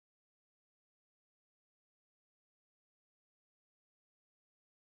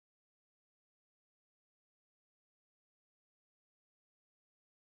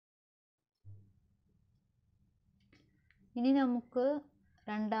ഇനി നമുക്ക്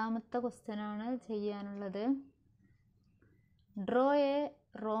രണ്ടാമത്തെ ക്വസ്റ്റ്യനാണ് ചെയ്യാനുള്ളത്. Draw A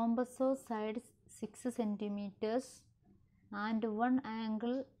rhombus of side 6 cm and one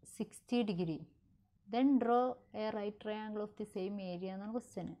angle 60 degree. Then draw a right triangle of the same area എന്നാണ്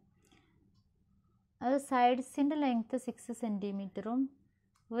question. അത് സൈഡ്സിൻ്റെ ലെങ്ത്ത് 6 cm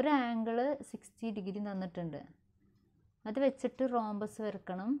ഒരു ആംഗിള് 60 ഡിഗ്രി തന്നിട്ടുണ്ട്. അത് വെച്ചിട്ട് റോംബസ്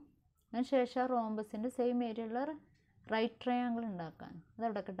വരക്കണം. അതിനുശേഷം ആ റോംബസിൻ്റെ സെയിം ഏരിയ ഉള്ള റൈറ്റ് ട്രയാങ്കിൾ ഉണ്ടാക്കാൻ. അത്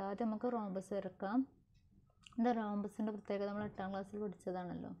അവിടെ കിട്ടും. ആദ്യം നമുക്ക് റോംബസ് വരക്കാം. എന്താ റോംബസിൻ്റെ പ്രത്യേകത? നമ്മൾ 8ാം ക്ലാസ്സിൽ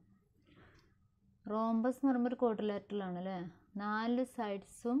പഠിച്ചതാണല്ലോ. റോംബസ് എന്ന് പറയുമ്പോൾ ഒരു ക്വാഡ്രിലാറ്ററൽ ആണ് അല്ലേ. 4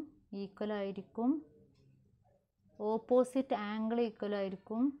 സൈഡ്സും ഈക്വൽ ആയിരിക്കും, ഓപ്പോസിറ്റ് ആംഗിൾ ഈക്വൽ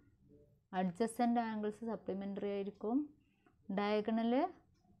ആയിരിക്കും, അഡ്ജസൻ്റ് ആംഗിൾസ് സപ്ലിമെൻ്ററി ആയിരിക്കും, ഡയഗണൽ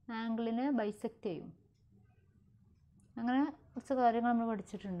ആംഗിളിനെ ബൈസെക്റ്റ് ചെയ്യും. അങ്ങനെ കുറച്ച് കാര്യങ്ങൾ നമ്മൾ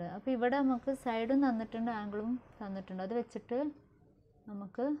പഠിച്ചിട്ടുണ്ട്. അപ്പോൾ ഇവിടെ നമുക്ക് സൈഡും തന്നിട്ടുണ്ട്, ആംഗിളും തന്നിട്ടുണ്ട്. അത് വെച്ചിട്ട്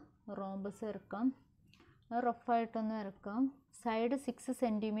നമുക്ക് റോംബസ് വരക്കാം. അത് റഫായിട്ടൊന്ന് വരക്കാം. സൈഡ് 6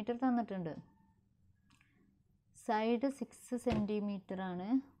 cm തന്നിട്ടുണ്ട്. സൈഡ് 6 cm ആണ്.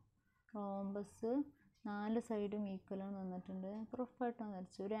 റോംബസ് 4 സൈഡും ഈക്വലാണ് തന്നിട്ടുണ്ട്. അപ്പോൾ റഫായിട്ടൊന്ന്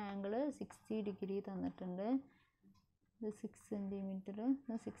വരച്ചു. ഒരു ആംഗിൾ 60 ഡിഗ്രി തന്നിട്ടുണ്ട്. ഇത് 6 cm, ഇത്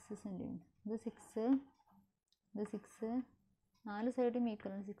 6 cm, ഇത് 6, ഇത് 6, 4 സൈഡും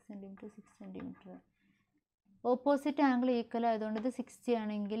ഈക്വലാണ്. 6 cm, 6 cm. Opposite angle equal ആയതുകൊണ്ട് ഇത് 60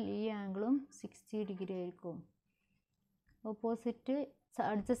 ആണെങ്കിൽ ഈ ആംഗിളും 60 ഡിഗ്രി ആയിരിക്കും. ഓപ്പോസിറ്റ്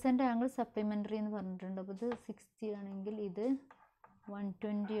അഡ്ജസൻ്റ് ആംഗിൾ സപ്ലിമെൻ്ററി എന്ന് പറഞ്ഞിട്ടുണ്ട്. അപ്പോൾ ഇത് 60 ആണെങ്കിൽ ഇത്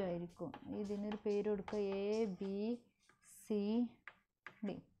 120 ആയിരിക്കും. ഇതിനൊരു പേര് കൊടുക്കുക, ABCD.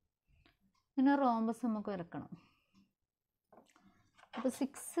 പിന്നെ റോംബസ് നമുക്ക് വരക്കണം. അപ്പോൾ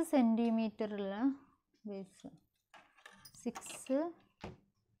 6 cm ഉള്ള ബേസ് 6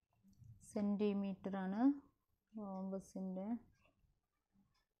 cm ആണ് റോംബസിൻ്റെ.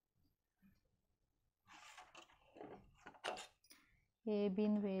 AB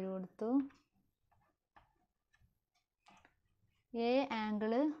എന്ന് പേര് കൊടുത്തു. എ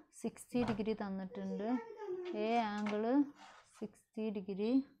ആംഗിള് 60 ഡിഗ്രി തന്നിട്ടുണ്ട്. A angle 60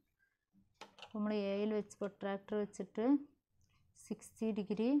 degree. നമ്മൾ എയിൽ വെച്ച് പ്രൊട്രാക്ടർ വെച്ചിട്ട് 60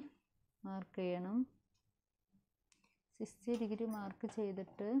 ഡിഗ്രി മാർക്ക് ചെയ്യണം. 60 ഡിഗ്രി മാർക്ക്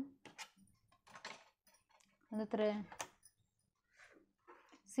ചെയ്തിട്ട് അതെത്ര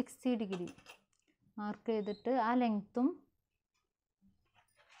 60 ഡിഗ്രി മാർക്ക് ചെയ്തിട്ട് ആ ലെങ്ത്തും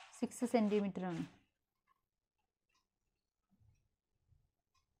 6 cm ആണ്.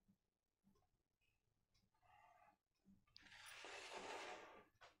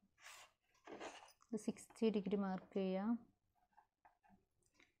 ഇത് 60 ഡിഗ്രി മാർക്ക് ചെയ്യാം.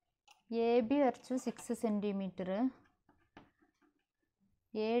 AB വരച്ചു 6 cm,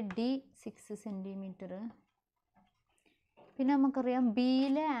 AD 6 cm. പിന്നെ നമുക്കറിയാം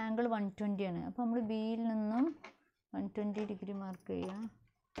ബിയിലെ ആംഗിൾ 120 ആണ്. അപ്പോൾ നമ്മൾ ബിയിൽ നിന്നും 120 ഡിഗ്രി മാർക്ക് ചെയ്യാം.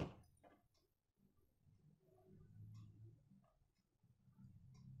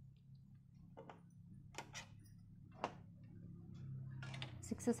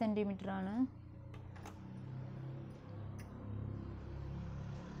 സിക്സ് സെൻറ്റിമീറ്റർ ആണ്.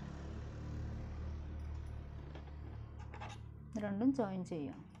 രണ്ടും ജോയിൻ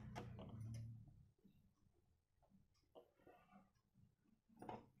ചെയ്യാം.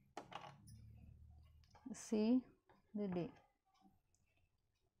 സി ഇത് ഡി.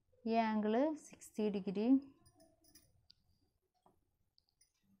 ഈ ആംഗിള് 60 ഡിഗ്രി.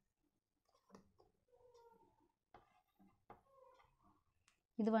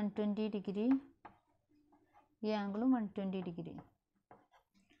 ഇത് 120 ഡിഗ്രി. ഈ ആംഗിളും 120 ഡിഗ്രി.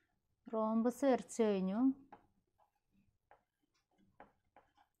 റോംബസ് വരച്ചു കഴിഞ്ഞു.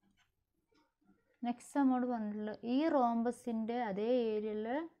 നെക്സ്റ്റ് നമ്മോട് പറഞ്ഞിട്ടുള്ള ഈ റോംബസിൻ്റെ അതേ ഏരിയയിൽ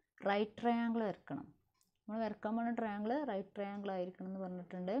റൈറ്റ് ട്രയാങ്കിൾ വരക്കണം. നമ്മൾ വരക്കാൻ പോകുന്ന ട്രയാങ്കിൾ റൈറ്റ് ട്രയാങ്കിൾ ആയിരിക്കണം എന്ന്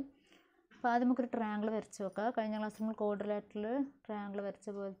പറഞ്ഞിട്ടുണ്ട്. അപ്പോൾ ആദ്യം നമുക്കൊരു ട്രയാങ്കിൾ വരച്ച് നോക്കാം. കഴിഞ്ഞ ക്ലാസ്സിൽ നമ്മൾ ക്വാഡ്രിലാറ്ററൽ ട്രയാങ്കിൾ വരച്ച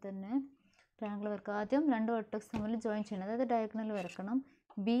പോലെ തന്നെ ട്രയാങ്കിൾ വരക്കുക. ആദ്യം രണ്ട് വെർട്ടെക്സ് തമ്മിൽ ജോയിൻ ചെയ്യണം, അതായത് ഡയഗണൽ വരക്കണം.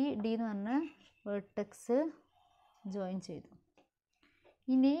 ബി ഡി എന്ന് പറഞ്ഞ വെർട്ടെക്സ് ജോയിൻ ചെയ്തു.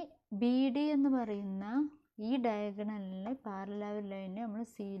 ഇനി ബി ഡി എന്ന് പറയുന്ന ഈ ഡയഗണലിന് പാരലൽ ലൈനെ നമ്മൾ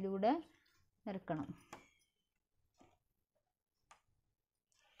സിയിലൂടെ വരക്കണം.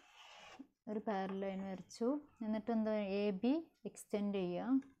 ഒരു പാരലൽ ലൈൻ വരച്ചു. എന്നിട്ട് എന്താ എ ബി എക്സ്റ്റെൻഡ്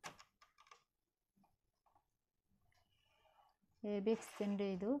ചെയ്യുക. എ ബി എക്സ്റ്റെൻഡ്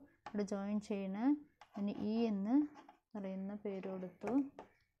ചെയ്തു. ഇവിടെ ജോയിൻ ചെയ്യണ അതിന് ഇ എന്ന് പറയുന്ന പേര് കൊടുത്തു.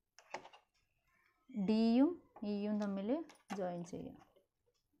 ഡിയും ഇയും തമ്മിൽ ജോയിൻ ചെയ്യാം.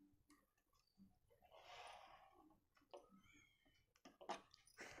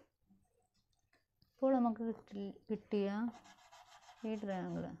 ഇപ്പോൾ നമുക്ക് കിട്ടിയ ഈ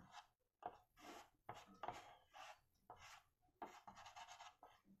ട്രയാങ്കിൾ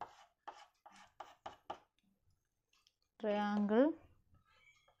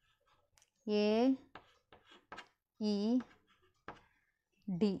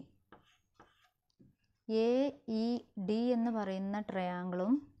AED AED എന്ന് പറയുന്ന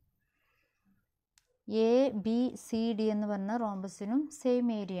ട്രയാങ്കിളും ABCD എന്ന് പറഞ്ഞ റോംബസിനും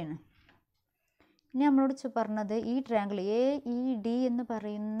സെയിം ഏരിയയാണ്. ഇനി നമ്മളോട് പറഞ്ഞത് ഈ ട്രയാങ്കിൾ AED എന്ന്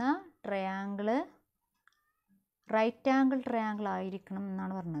പറയുന്ന ട്രയാങ്കിള് റൈറ്റ് ആംഗിൾ ട്രയാങ്കിൾ ആയിരിക്കണം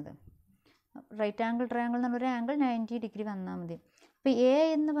എന്നാണ് പറഞ്ഞത്. റൈറ്റ് ആംഗിൾ ട്രയാങ്കിൾ എന്ന് പറഞ്ഞൊരു ആംഗിൾ 90 ഡിഗ്രി വന്നാൽ മതി. അപ്പോൾ A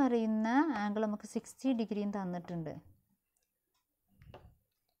എന്ന് പറയുന്ന ആംഗിൾ നമുക്ക് 60 ഡിഗ്രിയും തന്നിട്ടുണ്ട്.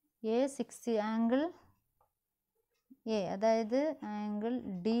 ആംഗിൾ A, അതായത് ആംഗിൾ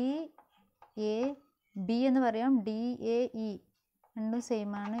DAB എന്ന് പറയാം, DAE രണ്ടും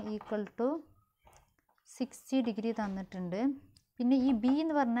സെയിം ആണ്, ഈക്വൽ ടു 60 ഡിഗ്രി തന്നിട്ടുണ്ട്. പിന്നെ ഈ B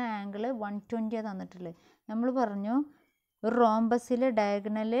എന്ന് പറഞ്ഞ ആംഗിൾ 120 തന്നിട്ടുള്ളത്. നമ്മൾ പറഞ്ഞു ഒരു റോംബസിലെ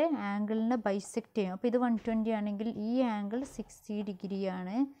ഡയഗണൽ ആംഗിളിനെ ബൈസെക്റ്റ് ചെയ്യും. അപ്പോൾ ഇത് 120 ആണെങ്കിൽ ഈ ആംഗിൾ 60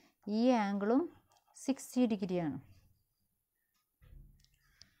 ഡിഗ്രിയാണ്, ഈ ആംഗിളും 60 ഡിഗ്രിയാണ്.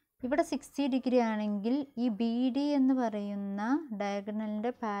 ഇവിടെ 60 ഡിഗ്രി ആണെങ്കിൽ ഈ BD എന്ന് പറയുന്ന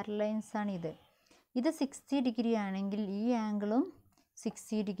ഡയഗണലിൻ്റെ പാരലൈൻസ് ആണ് ഇത്. ഇത് 60 ഡിഗ്രി ആണെങ്കിൽ ഈ ആംഗിളും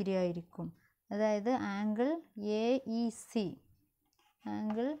 60 ഡിഗ്രി ആയിരിക്കും. അതായത് angle AEC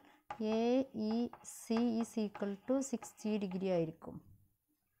is equal to 60 degree ആയിരിക്കും.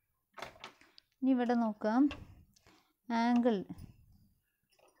 ഇനി ഇവിടെ നോക്കാം, ആംഗിൾ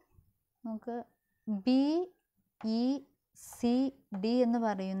നമുക്ക് BECD എന്ന്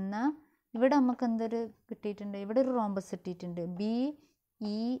പറയുന്ന, ഇവിടെ നമുക്ക് എന്തൊരു കിട്ടിയിട്ടുണ്ട്, ഇവിടെ ഒരു റോംബസ് കിട്ടിയിട്ടുണ്ട്,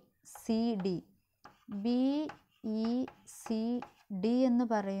 BECD എന്ന്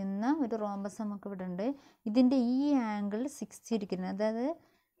പറയുന്ന ഒരു റോംബസ് നമുക്ക് ഇവിടെ ഉണ്ട്. ഇതിൻ്റെ ഈ ആംഗിൾ 60 ഡിഗ്രി, അതായത്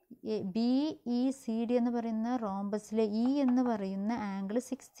BECD എന്ന് പറയുന്ന റോംബസിലെ E എന്ന് പറയുന്ന ആംഗിൾ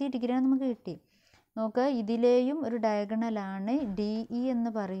 60 ഡിഗ്രിയാണ് നമുക്ക് കിട്ടി. നോക്കുക, ഇതിലെയും ഒരു ഡയഗണലാണ് DE എന്ന്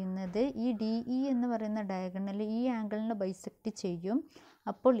പറയുന്നത്. ഈ DE എന്ന് പറയുന്ന ഡയഗണൽ ഈ ആംഗിളിനെ ബൈസെക്റ്റ് ചെയ്യും.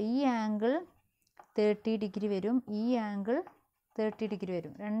 അപ്പോൾ ഈ ആംഗിൾ 30 ഡിഗ്രി വരും, ഈ ആംഗിൾ 30 ഡിഗ്രി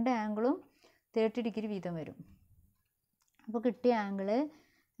വരും. രണ്ട് ആംഗിളും 30 ഡിഗ്രി വീതം വരും. അപ്പോൾ കിട്ടിയ ആംഗിൾ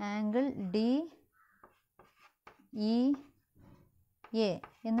DEA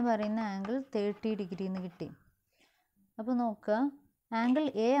എന്ന് പറയുന്ന ആംഗിൾ 30 ഡിഗ്രി എന്ന് കിട്ടി. അപ്പോൾ നോക്കുക, ആംഗിൾ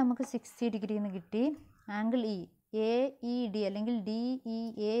A നമുക്ക് 60 ഡിഗ്രി എന്ന് കിട്ടി, ആംഗിൾ AED അല്ലെങ്കിൽ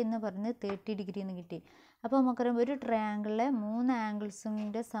DEA എന്ന് പറഞ്ഞ് 30 ഡിഗ്രി എന്ന് കിട്ടി. അപ്പോൾ നമുക്കറിയാം ഒരു ട്രയാങ്കിളിലെ 3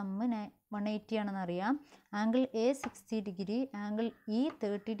 ആംഗിൾസിൻ്റെ സമ്മ് 180 ആണെന്ന് അറിയാം. Angle A 60 degree, angle E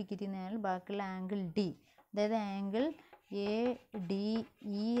 30 degree എന്നാൽ ബാക്കിയുള്ള ആംഗിൾ D, അതായത് ആംഗിൾ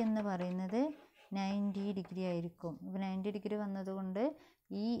ADE എന്ന് പറയുന്നത് 90 ഡിഗ്രി ആയിരിക്കും. ഇപ്പോൾ 90 ഡിഗ്രി വന്നതുകൊണ്ട്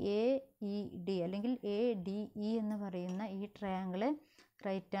ഈ AED അല്ലെങ്കിൽ ADE എന്ന് പറയുന്ന ഈ ട്രയാങ്കിൾ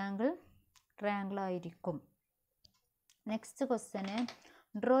റൈറ്റ് ആംഗിൾ ട്രയാങ്കിൾ ആയിരിക്കും. Next question,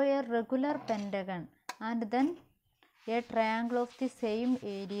 draw A regular pentagon and then A triangle of the same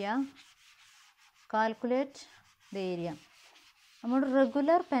area, calculate the area. നമ്മൾ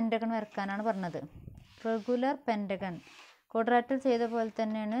റെഗുലർ പെൻറ്റഗൺ വരക്കാനാണ് പറഞ്ഞത്. റെഗുലർ പെൻറ്റഗൺ ക്വാഡ്രാറ്റർ ചെയ്ത പോലെ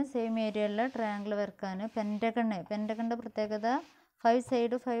തന്നെയാണ് സെയിം ഏരിയയിലുള്ള ട്രയാങ്കിൾ വരക്കാൻ. പെൻറ്റഗണിൻ്റെ പ്രത്യേകത 5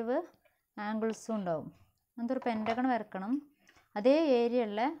 സൈഡ് 5 ആംഗിൾസും ഉണ്ടാവും. അങ്ങനത്തെ ഒരു പെൻറ്റഗൺ വരക്കണം. അതേ ഏരിയ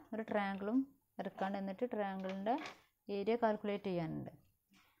ഉള്ള ഒരു ട്രയാങ്കിളും വരക്കാണ്ട്, എന്നിട്ട് ട്രയാങ്കിളിൻ്റെ ഏരിയ കാൽക്കുലേറ്റ് ചെയ്യാനുണ്ട്.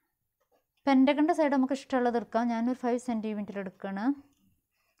 പെൻറ്റഗണിൻ്റെ സൈഡ് നമുക്ക് ഇഷ്ടമുള്ളത് എടുക്കാം. ഞാനൊരു 5 സെൻറ്റിമീറ്റർ എടുക്കണം.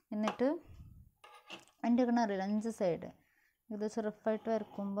 എന്നിട്ട് പെൻറ്റഗൺ അറിയില്ല, 5 സൈഡ് ഇത് റഫായിട്ട്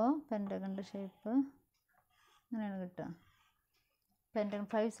വരക്കുമ്പോൾ പെൻറ്റഗണിൻ്റെ ഷേപ്പ് അങ്ങനെയാണ് കിട്ടുക. Pentagon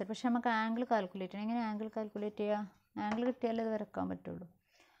 5 side. പക്ഷെ നമുക്ക് ആംഗിൾ കാൽക്കുലേറ്റ് ചെയ്യണം. എങ്ങനെ ആംഗിൾ കാൽക്കുലേറ്റ് ചെയ്യുക? ആംഗിൾ കിട്ടിയാലേ ഇത് വരക്കാൻ പറ്റുള്ളൂ.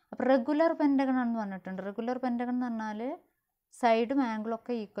 അപ്പോൾ റെഗുലർ പെൻറ്റഗൺ ആണെന്ന് പറഞ്ഞിട്ടുണ്ട്. റെഗുലർ പെൻറ്റഗൺ എന്ന് പറഞ്ഞാൽ സൈഡും ആംഗിളും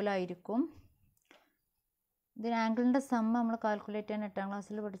ഒക്കെ ഈക്വൽ ആയിരിക്കും. ഇതിന് ആംഗിളിൻ്റെ സമ്മ് നമ്മൾ കാൽക്കുലേറ്റ് ചെയ്യാൻ 8ാം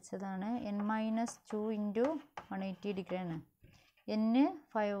ക്ലാസ്സിൽ പഠിച്ചതാണ്. n-2 × 180 ഡിഗ്രിയാണ്. n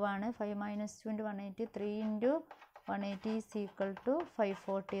 5 ആണ്. 5 - 2 × 180, 3 × 180 ഈസ് ഈക്വൽ ടു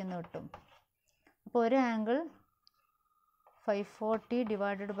 540 എന്ന് കിട്ടും. അപ്പോൾ ഒരു ആംഗിൾ 540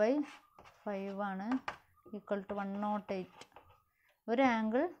 ഡിവൈഡഡ് ബൈ 5 ആണ്, ഈക്വൽ ടു 108. ഒരു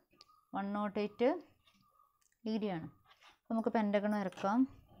ആംഗിൾ 108 ഡിഗ്രിയാണ്. നമുക്ക് പെൻറ്റഗൺ വരക്കാം.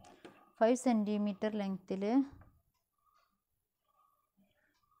 5 സെൻറ്റിമീറ്റർ ലെങ്ത്തിൽ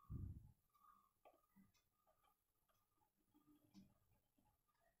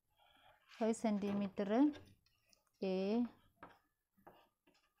 5 സെൻറ്റിമീറ്റർ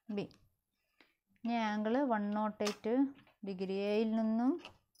AB. ഇനി ആംഗിൾ 108 ഡിഗ്രി. എയിൽ നിന്നും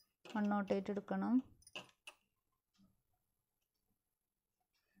 108 എടുക്കണം.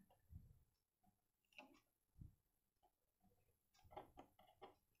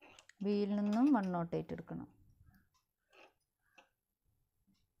 ബിയിൽ നിന്നും 108 എടുക്കണം.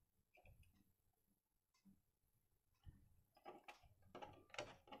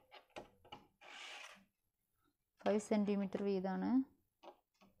 ഫൈവ് സെൻറ്റിമീറ്റർ വീതമാണ്.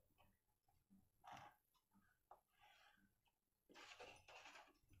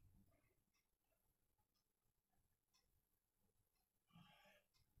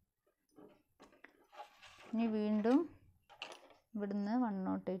 ഇനി വീണ്ടും ഇവിടുന്ന്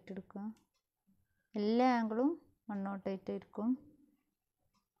 108 എടുക്കുക. എല്ലാ ആംഗിളും 108 ആയിരിക്കും.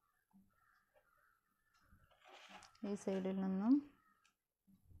 ഈ സൈഡിൽ നിന്നും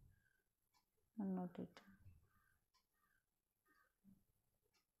 108.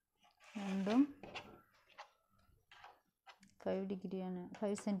 രണ്ടും 5 ഡിഗ്രിയാണ്,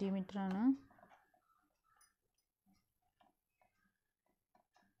 5 സെൻറ്റിമീറ്റർ ആണ്.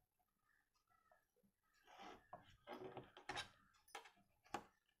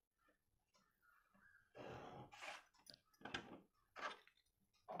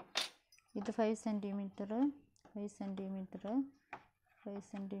 ഇത് 5 centimetre, 5 centimetre, 5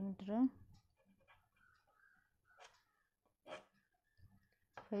 centimetre,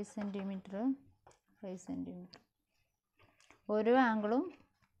 5 centimetre, 5 centimetre. ഓരോ ആംഗിളും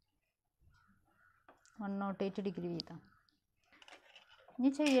 108 ഡിഗ്രി വീതം. ഇനി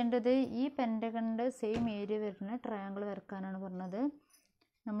ചെയ്യേണ്ടത് ഈ പെൻറ്റഗണിൻ്റെ സെയിം ഏരിയ വരുന്ന ട്രയാങ്കിൾ വരക്കാനാണ് പറഞ്ഞത്.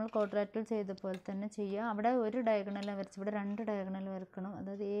 നമ്മൾ ക്വാഡ്രാറ്റിൽ ചെയ്ത പോലെ തന്നെ ചെയ്യുക. അവിടെ ഒരു ഡയഗണൽ വരച്ച് ഇവിടെ 2 ഡയഗണൽ വരക്കണം.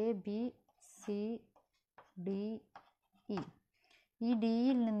 അതായത് ABCDE. ഈ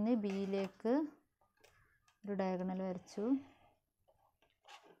ഡിയിൽ നിന്ന് ബിയിലേക്ക് ഒരു ഡയഗണൽ വരച്ചു.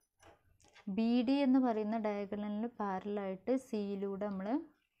 BD എന്ന് പറയുന്ന ഡയഗണലിന് പാരലായിട്ട് സിയിലൂടെ നമ്മൾ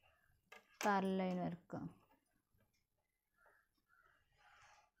പാരൽ ലൈൻ വരക്കുക.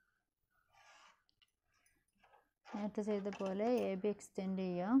 നേരത്തെ ചെയ്ത പോലെ AB എക്സ്റ്റെൻഡ്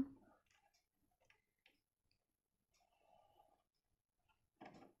ചെയ്യാം.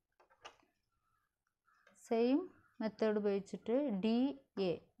 സെയിം മെത്തേഡ് ഉപയോഗിച്ചിട്ട്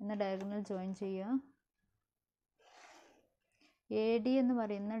DA എന്ന ഡയഗണൽ ജോയിൻ ചെയ്യുക. AD എന്ന്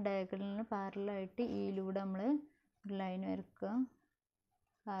പറയുന്ന ഡയഗണലിന് പാരലായിട്ട് ഇയിലൂടെ നമ്മൾ ഒരു ലൈൻ വരക്കുക.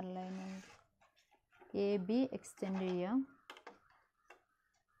 പാരൽ ലൈൻ AB എക്സ്റ്റെൻഡ് ചെയ്യാം.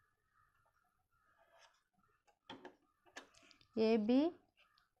 AB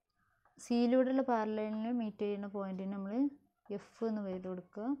സിയിലൂടെയുള്ള പാരൽ ലൈനിൽ മീറ്റ് ചെയ്യുന്ന പോയിന്റിന് നമ്മൾ F എന്ന് പേര്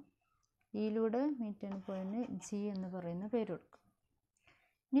കൊടുക്കുക. ഇയിലൂടെ മീറ്റ് ചെയ്യുന്ന പോയിന്റിന് G എന്ന് പറയുന്ന പേര് കൊടുക്കുക.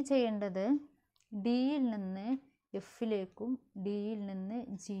 ഇനി ചെയ്യേണ്ടത് ഡിയിൽ നിന്ന് എഫിലേക്കും ഡിയിൽ നിന്ന്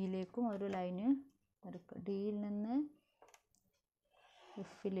ജിയിലേക്കും ഒരു ലൈന് വരക്കുക. ഡിയിൽ നിന്ന്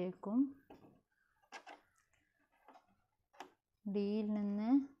എഫിലേക്കും ഡിയിൽ നിന്ന്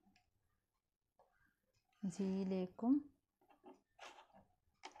ജിയിലേക്കും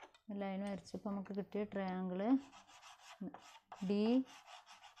ലൈൻ വരച്ചപ്പോൾ നമുക്ക് കിട്ടിയ ട്രയാങ്കിള് DGF.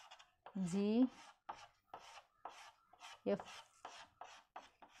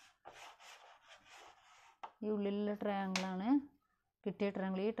 ഈ ഉള്ളിലുള്ള ട്രയാങ്കിളാണ് കിട്ടിയ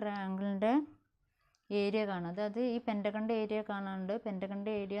ട്രയാങ്കിൾ. ഈ ട്രയാങ്കിളിൻ്റെ ഏരിയ കാണാം. അതായത് ഈ പെൻറ്റഗണിൻ്റെ ഏരിയ കാണാനുണ്ട്.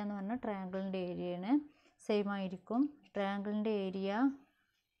 പെൻറ്റഗണിൻ്റെ ഏരിയ എന്ന് പറഞ്ഞാൽ ട്രയാങ്കിളിൻ്റെ ഏരിയയാണ്. സെയിം ആയിരിക്കും. ട്രയാങ്കിളിൻ്റെ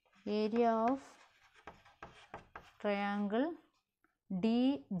area of triangle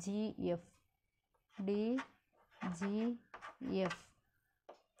DGF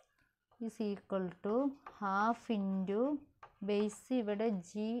is equal to half into base ഇവിടെ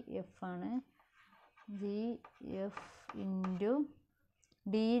GF ആണ്. GF ഇൻറ്റു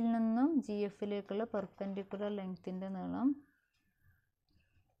ഡിയിൽ നിന്നും GFിലേക്കുള്ള പെർപെൻഡിക്കുലർ ലെങ്ത്തിൻ്റെ നീളം.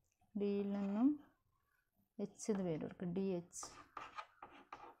 ഡിയിൽ നിന്നും H എന്ന് പേര് കൊടുക്കുക. DH.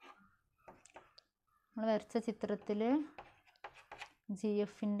 നമ്മൾ വരച്ച ചിത്രത്തിൽ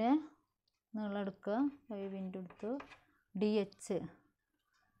GFിൻ്റെ നീളം എടുക്കുക. 5 ഇൻറ്റു എടുത്തു. DH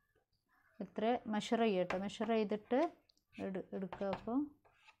എത്ര മെഷർ ചെയ്യട്ടോ. മെഷർ ചെയ്തിട്ട് എടുക്കുക. അപ്പോൾ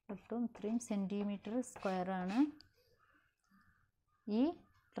കിട്ടും ഇത്രയും സെൻറ്റിമീറ്റർ സ്ക്വയറാണ് ഈ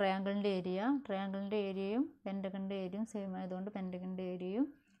ട്രയാങ്കിളിൻ്റെ ഏരിയ. ട്രയാങ്കിളിൻ്റെ ഏരിയയും പെൻറ്റഗണിൻ്റെ ഏരിയയും സെയിം ആയതുകൊണ്ട് പെൻറ്റഗണിൻ്റെ ഏരിയയും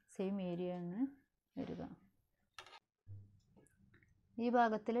സെയിം ഏരിയ ആണ് വരിക. ഈ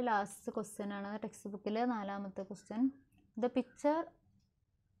ഭാഗത്തിൽ ലാസ്റ്റ് ക്വസ്റ്റ്യൻ ആണ് ടെക്സ്റ്റ് ബുക്കിലെ 4ാമത്തെ question. The picture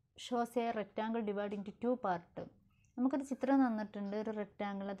shows A rectangle divide into 2 part. നമുക്കൊരു ചിത്രം തന്നിട്ടുണ്ട്, ഒരു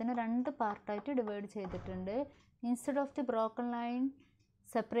റെക്റ്റാങ്കിൾ. അതിനെ 2 പാർട്ടായിട്ട് ഡിവൈഡ് ചെയ്തിട്ടുണ്ട്. Instead of the broken line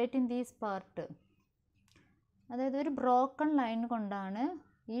separating these part, അതായത് ഒരു ബ്രോക്കൺ ലൈൻ കൊണ്ടാണ്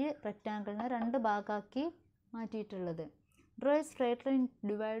ഈ റെക്റ്റാങ്കിളിനെ 2 ഭാഗമാക്കി മാറ്റിയിട്ടുള്ളത്. Draw A straight line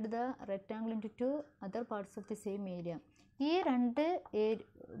divide the rectangle into 2 other parts of the same area. ഈ 2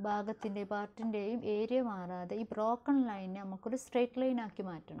 ഭാഗത്തിൻ്റെ പാർട്ടിൻ്റെയും ഏരിയ മാറാതെ ഈ ബ്രോക്കൺ ലൈനെ നമുക്കൊരു സ്ട്രേറ്റ് ലൈൻ ആക്കി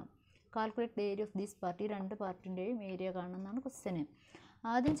മാറ്റണം. Calculate the area of this part. ഈ രണ്ട് പാർട്ടിൻ്റെയും ഏരിയ കാണുന്നതാണ് ക്വസ്റ്റ്യന്.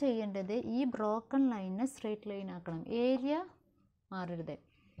 ആദ്യം ചെയ്യേണ്ടത് ഈ ബ്രോക്കൺ ലൈനിനെ സ്ട്രേറ്റ് ലൈൻ ആക്കണം, ഏരിയ മാറരുത്.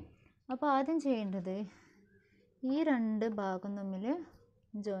 അപ്പോൾ ആദ്യം ചെയ്യേണ്ടത് ഈ രണ്ട് ഭാഗം തമ്മിൽ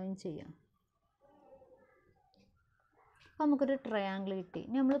ജോയിൻ ചെയ്യാം. അപ്പോൾ നമുക്കൊരു ട്രയാങ്കിൾ കിട്ടി.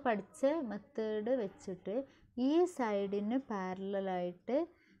 ഇനി നമ്മൾ പഠിച്ച മെത്തേഡ് വെച്ചിട്ട് ഈ സൈഡിന് പാരലായിട്ട്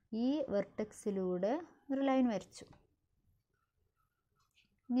ഈ വെർട്ടെക്സിലൂടെ ഒരു ലൈൻ വരച്ചു.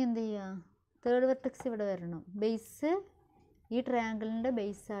 ഇനി എന്ത് ചെയ്യുക, തേർഡ് വെർട്ടെക്സ് ഇവിടെ വരണം, ബേസ് ഈ ട്രയാങ്കിളിൻ്റെ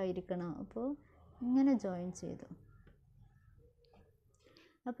ബേസ് ആയിരിക്കണം. അപ്പോൾ ഇങ്ങനെ ജോയിൻ ചെയ്തു.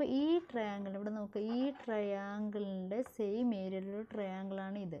 അപ്പോൾ ഈ ട്രയാങ്കിൾ ഇവിടെ നോക്കുക, ഈ ട്രയാങ്കിളിൻ്റെ സെയിം ഏരിയയിലുള്ള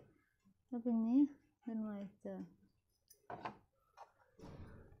ട്രയാങ്കിളാണ് ഇത്. അപ്പോൾ ഇനി ഇതൊന്ന് വായിച്ചാൽ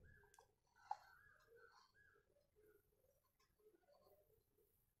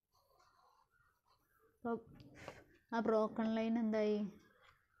അപ്പോൾ ആ ബ്രോക്കൺ ലൈൻ എന്തായി,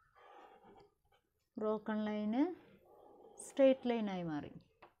 ബ്രോക്കൺ ലൈന് സ്ട്രേറ്റ് ലൈനായി മാറി.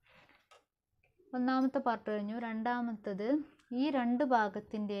 ഒന്നാമത്തെ പാർട്ട് കഴിഞ്ഞു. രണ്ടാമത്തത് ഈ രണ്ട്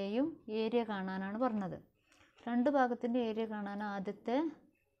ഭാഗത്തിൻ്റെയും ഏരിയ കാണാനാണ് പറഞ്ഞത്. രണ്ട് ഭാഗത്തിൻ്റെ ഏരിയ കാണാൻ ആദ്യത്തെ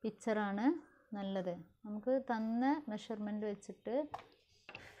പിക്ചറാണ് നല്ലത്. നമുക്ക് തന്ന മെഷർമെൻറ്റ് വെച്ചിട്ട്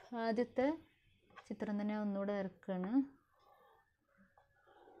ആദ്യത്തെ ചിത്രം തന്നെ ഒന്നുകൂടെ ഇറക്കുകയാണ്.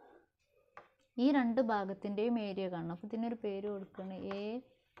 ഈ രണ്ട് ഭാഗത്തിൻ്റെയും ഏരിയ കാണണം. അപ്പോൾ ഇതിനൊരു പേര് കൊടുക്കുകയാണ്, എ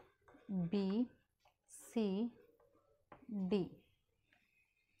ബി സി ഡി.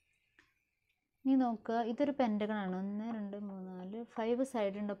 ഇനി നോക്കുക, ഇതൊരു പെൻറ്റഗണാണ്. 1 2 3 4 5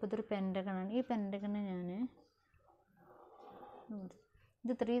 സൈഡ് ഉണ്ട്. അപ്പോൾ ഇതൊരു പെൻറ്റഗണാണ്. ഈ പെൻറ്റഗണ് ഞാൻ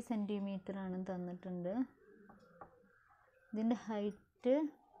ഇത് 3 സെൻറ്റിമീറ്റർ ആണ് തന്നിട്ടുണ്ട്. ഇതിൻ്റെ ഹൈറ്റ്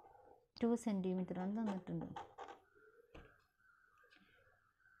 2 സെൻറ്റിമീറ്റർ ആണ് തന്നിട്ടുണ്ട്.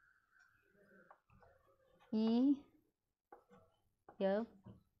 ഇ എഫ്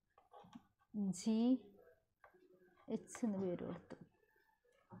ജി എച്ച് എന്ന് പേര് കൊടുത്തു.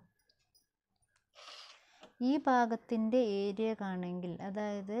 ഈ ഭാഗത്തിൻ്റെ ഏരിയ കാണെങ്കിൽ,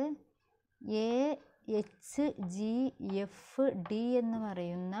 അതായത് A H G F D എന്ന്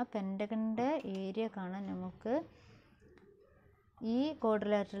പറയുന്ന പെൻറ്റഗണിൻ്റെ ഏരിയ കാണാൻ നമുക്ക് ഈ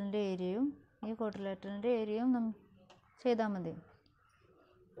ക്വാഡ്രിലാറ്ററലിൻ്റെ ഏരിയയും ഈ ക്വാഡ്രിലാറ്ററലിൻ്റെ ഏരിയയും ചെയ്താൽ മതി.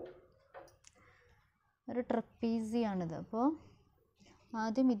 ഒരു ട്രപ്പീസിയാണിത്. അപ്പോൾ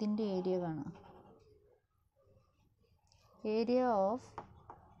ആദ്യം ഇതിൻ്റെ ഏരിയ കാണാം. Area of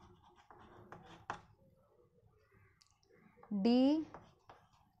D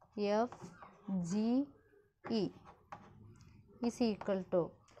F G E is equal to,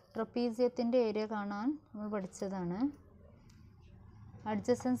 ട്രപ്പീസിയത്തിൻ്റെ area കാണാൻ നമ്മൾ പഠിച്ചതാണ്.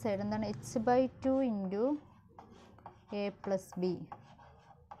 അഡ്ജസൻറ്റ് സൈഡ് എന്താണ്, h/2 into A plus B.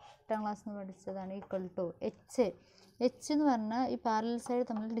 8ാം ക്ലാസ്സിൽ നിന്ന് പഠിച്ചതാണ്. ഈക്വൽ ടു എച്ച് എന്ന് പറഞ്ഞാൽ ഈ പാരലൽ സൈഡ്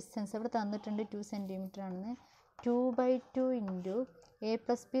തമ്മിൽ ഡിസ്റ്റൻസ് ഇവിടെ തന്നിട്ടുണ്ട് 2 സെൻറ്റിമീറ്റർ ആണെന്ന്. 2/2 ഇൻറ്റു എ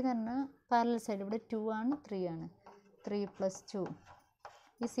പ്ലസ് ബി എന്ന് പറഞ്ഞാൽ പാരലൽ സൈഡ് ഇവിടെ 2 ആണ് 3 ആണ്. 3 + 2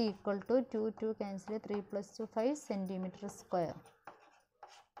 is equal to 2 cancel 3 + 2 5 centimetre square.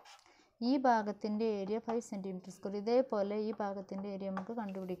 ഈ ഭാഗത്തിൻ്റെ ഏരിയ 5 സെൻറ്റിമീറ്റർ സ്ക്വയർ. ഇതേപോലെ ഈ ഭാഗത്തിൻ്റെ ഏരിയ നമുക്ക്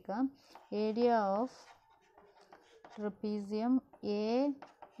കണ്ടുപിടിക്കാം. Area of trapezium A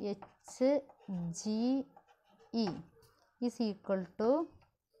H G E is equal to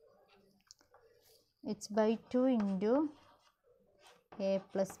h/2 into A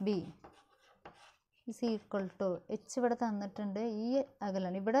plus B is equal to H ഇവിടെ തന്നിട്ടുണ്ട്. ഈ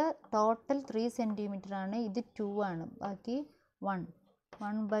അകലാണ് ഇവിടെ ടോട്ടൽ 3 സെൻറ്റിമീറ്റർ ആണ്. ഇത് 2 ആണ്, ബാക്കി 1.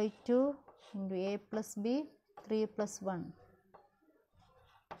 1/2 into A plus B 3 + 1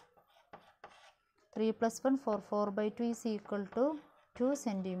 3 + 1 4 4/2 is equal to 2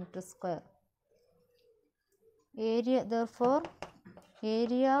 centimetre square. Area therefore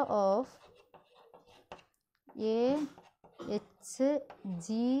area of A H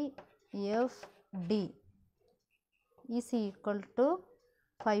G F D is equal to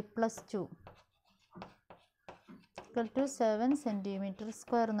 5 + 2 equal to 7 centimetre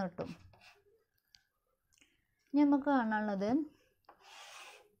square എന്ന് കിട്ടും. ഇനി നമുക്ക് കാണാനുള്ളത്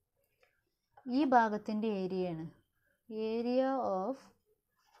ഈ ഭാഗത്തിൻ്റെ ഏരിയയാണ്. Area of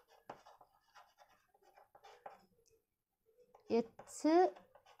H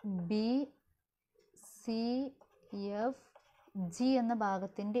B C F G എന്ന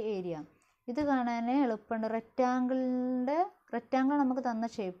ഭാഗത്തിൻ്റെ area. ഇത് കാണാൻ എളുപ്പമുണ്ട്. റെക്റ്റാങ്കിൾ നമുക്ക് തന്ന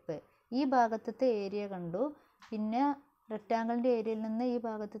ഷേപ്പ്. ഈ ഭാഗത്തെ ഏരിയ കണ്ടു, പിന്നെ റെക്റ്റാങ്കിളിൻ്റെ ഏരിയയിൽ നിന്ന് ഈ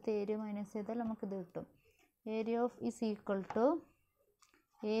ഭാഗത്തെ ഏരിയ മൈനസ് ചെയ്താൽ നമുക്കിത് കിട്ടും. Area of is equal to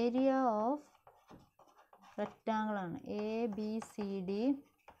area of റെക്റ്റാങ്കിളാണ് A B C D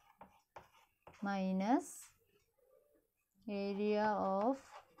minus area of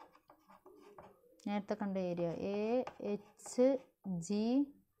നേരത്തെ കണ്ട area AHG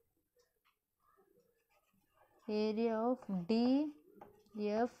area of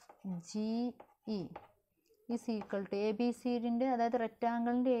DFGE is equal to ABCഡിൻ്റെ അതായത്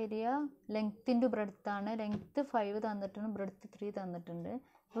റെക്റ്റാങ്കിളിൻ്റെ ഏരിയ ലെങ്ത് ഇൻറ്റു ബ്രെഡ്ത്ത് ആണ്. ലെങ്ത്ത് 5 തന്നിട്ടുണ്ട്, ബ്രെഡ്ത്ത് 3 തന്നിട്ടുണ്ട്.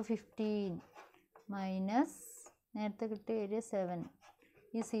 അപ്പോൾ 15 മൈനസ് നേരത്തെ കിട്ടിയ area 7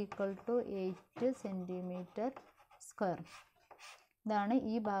 is equal to 8 centimetre square. ഇതാണ്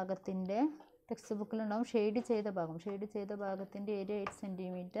ഈ ഭാഗത്തിൻ്റെ ടെക്സ്റ്റ് ബുക്കിലുണ്ടാവും ഷെയ്ഡ് ചെയ്ത ഭാഗം. ഷെയ്ഡ് ചെയ്ത ഭാഗത്തിൻ്റെ ഏരിയ 8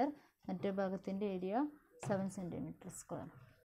 സെൻറ്റിമീറ്റർ, മറ്റേ ഭാഗത്തിൻ്റെ ഏരിയ 7 സെൻറ്റിമീറ്റർ സ്ക്വയർ.